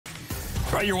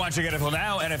Well, you're watching NFL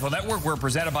Now, NFL Network. We're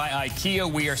presented by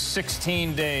IKEA. We are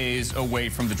 16 days away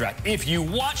from the draft. If you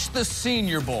watch the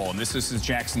Senior Bowl, and this is his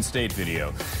Jackson State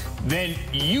video, then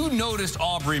you noticed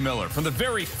Aubrey Miller from the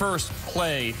very first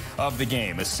play of the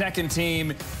game. A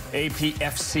second-team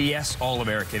APFCS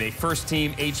All-American, a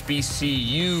first-team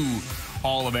HBCU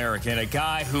All-American, a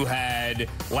guy who had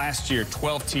last year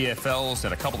 12 TFLs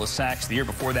and a couple of sacks. The year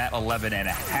before that, 11 and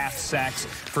a half sacks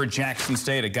for Jackson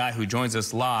State, a guy who joins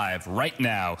us live right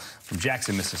now from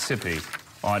Jackson, Mississippi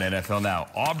on NFL Now.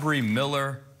 Aubrey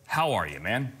Miller, how are you,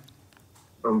 man?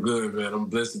 I'm good, man. I'm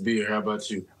blessed to be here. How about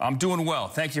you? I'm doing well.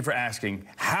 Thank you for asking.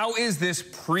 How is this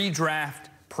pre-draft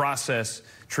process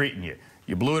treating you?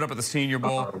 You blew it up at the Senior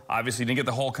Bowl. Obviously, you didn't get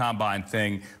the whole combine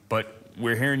thing, but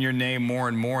we're hearing your name more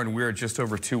and more, and we're just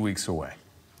over 2 weeks away.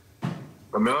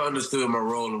 I mean, I understood my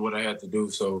role and what I had to do,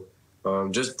 so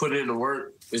just put in the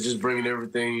work. It's just bringing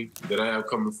everything that I have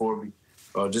coming for me.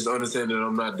 Just understanding that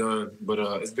I'm not done, but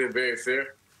it's been very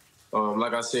fair.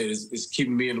 Like I said, it's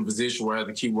keeping me in a position where I have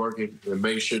to keep working and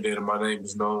make sure that my name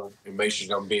is known and make sure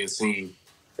that I'm being seen.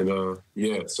 And,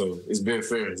 yeah, so it's been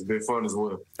fair. It's been fun as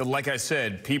well. Like I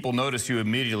said, people notice you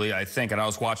immediately, I think, and I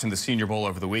was watching the Senior Bowl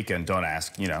over the weekend. Don't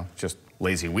ask, you know, just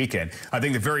lazy weekend. I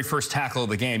think the very first tackle of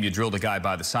the game, you drilled a guy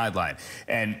by the sideline.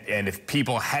 And if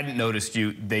people hadn't noticed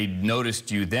you, they noticed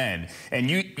you then. And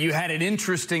you had an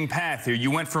interesting path here.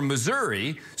 You went from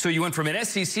Missouri, so you went from an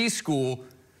SEC school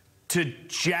to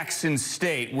Jackson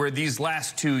State, where these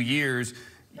last 2 years,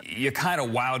 you kind of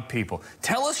wowed people.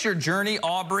 Tell us your journey,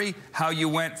 Aubrey, how you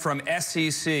went from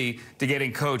SEC to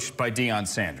getting coached by Deion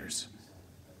Sanders.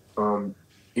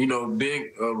 You know,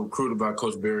 being recruited by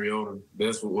Coach Barry Odom,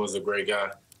 that's what was a great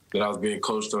guy that I was being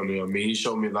coached under. I mean, he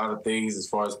showed me a lot of things as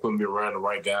far as putting me around the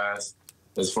right guys,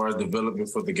 as far as development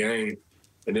for the game.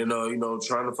 And then, you know,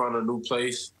 trying to find a new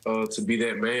place to be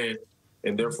that man.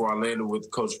 And therefore, I landed with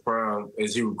Coach Prime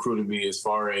as he recruited me as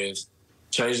far as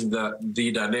changing the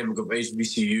dynamic of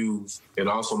HBCUs and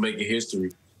also making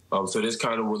history. So that's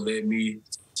kind of what led me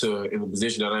to in the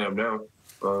position that I am now.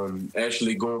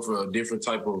 Actually going for a different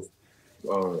type of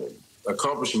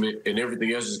accomplishment, and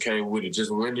everything else just came with it.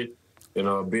 Just winning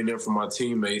and being there for my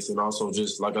teammates, and also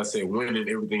just, like I said, winning.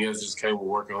 Everything else just came with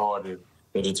working hard and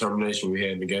the determination we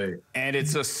had in the game. And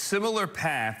it's a similar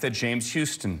path that James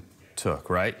Houston took,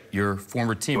 right? Your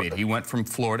former teammate. He went from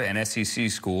Florida, an SEC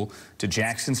school, to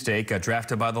Jackson State, got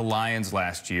drafted by the Lions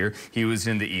last year. He was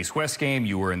in the East-West game.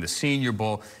 You were in the Senior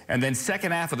Bowl. And then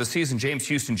second half of the season, James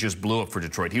Houston just blew up for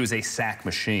Detroit. He was a sack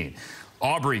machine.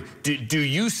 Aubrey, do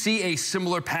you see a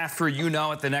similar path for you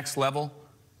now at the next level?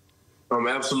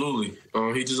 Absolutely.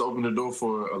 He just opened the door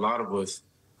for a lot of us,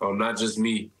 not just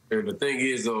me. And the thing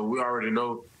is, we already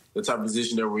know the type of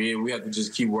position that we're in. We have to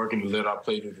just keep working and let our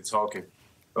play do the talking.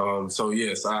 So,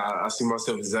 yes, I see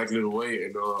myself exactly the way.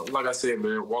 And like I said,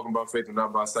 man, walking by faith and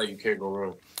not by sight, you can't go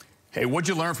wrong. Hey, what'd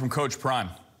you learn from Coach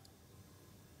Prime?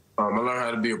 I learned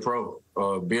how to be a pro.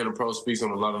 Being a pro speaks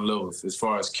on a lot of levels, as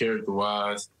far as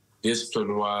character-wise,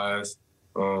 discipline-wise,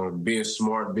 being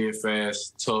smart, being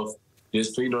fast, tough,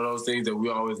 discipline. You know, those things that we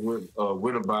always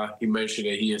went by. He made sure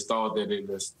that he installed that in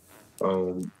us.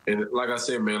 And like I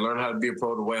said, man, learn how to be a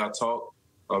pro the way I talk.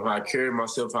 How I carry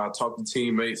myself, how I talk to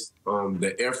teammates,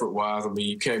 the effort-wise. I mean,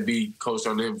 you can't be coached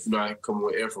on them if you're not coming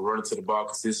with effort, running to the ball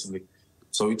consistently.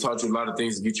 So he taught you a lot of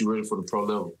things to get you ready for the pro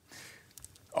level.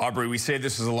 Aubrey, we say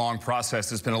this is a long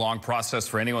process. It's been a long process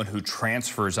for anyone who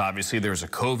transfers. Obviously, there's a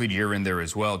COVID year in there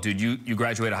as well. Dude, you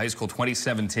graduated high school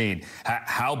 2017.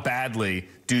 How badly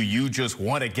do you just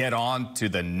want to get on to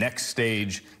the next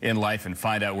stage in life and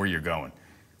find out where you're going?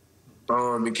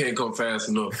 It can't come fast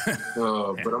enough,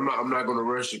 but I'm not going to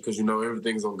rush it because, you know,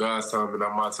 everything's on God's time and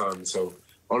not my time. So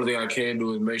only thing I can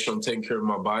do is make sure I'm taking care of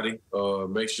my body,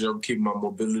 make sure I'm keeping my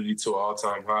mobility to an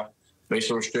all-time high, make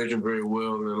sure I'm stretching very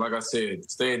well. And like I said,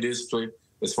 staying disciplined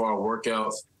as far as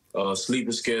workouts,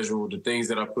 sleeping schedule, the things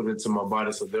that I put into my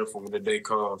body. So therefore, when the day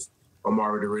comes, I'm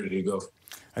already ready to go.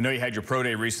 I know you had your pro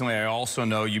day recently. I also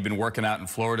know you've been working out in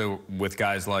Florida with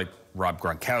guys like Rob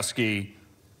Gronkowski,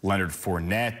 Leonard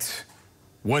Fournette.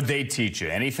 What'd they teach you?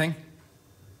 Anything?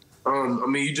 I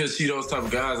mean, you just see those type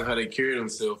of guys and how they carry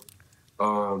themselves.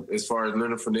 As far as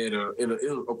Leonard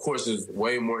Fournette, of course, there's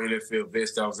way more NFL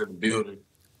vets that was in the building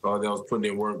that was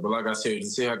putting in work. But like I said, to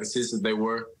see how consistent they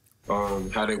were,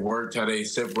 how they worked, how they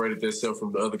separated themselves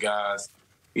from the other guys.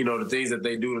 You know, the things that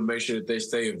they do to make sure that they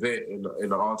stay a vet and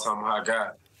an all-time high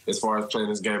guy as far as playing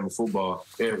this game of football.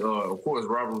 And, of course,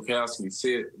 Robert Gronkowski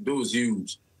said, dude is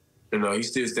huge. And he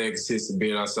still staying consistent,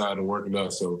 being outside and working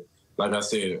out. So, like I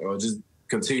said, just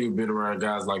continue being around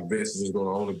guys like this is just going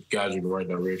to only guide you in the right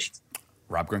direction.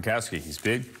 Rob Gronkowski, he's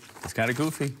big, he's kind of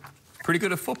goofy. Pretty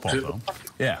good at football, though.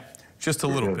 Yeah, just a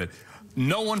little bit.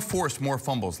 No one forced more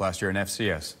fumbles last year in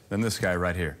FCS than this guy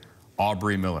right here,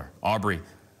 Aubrey Miller. Aubrey,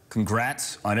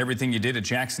 congrats on everything you did at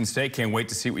Jackson State. Can't wait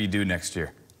to see what you do next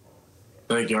year.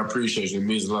 Thank you. I appreciate you. It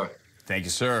means a lot. Thank you,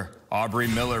 sir. Aubrey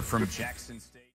Miller from Jackson State.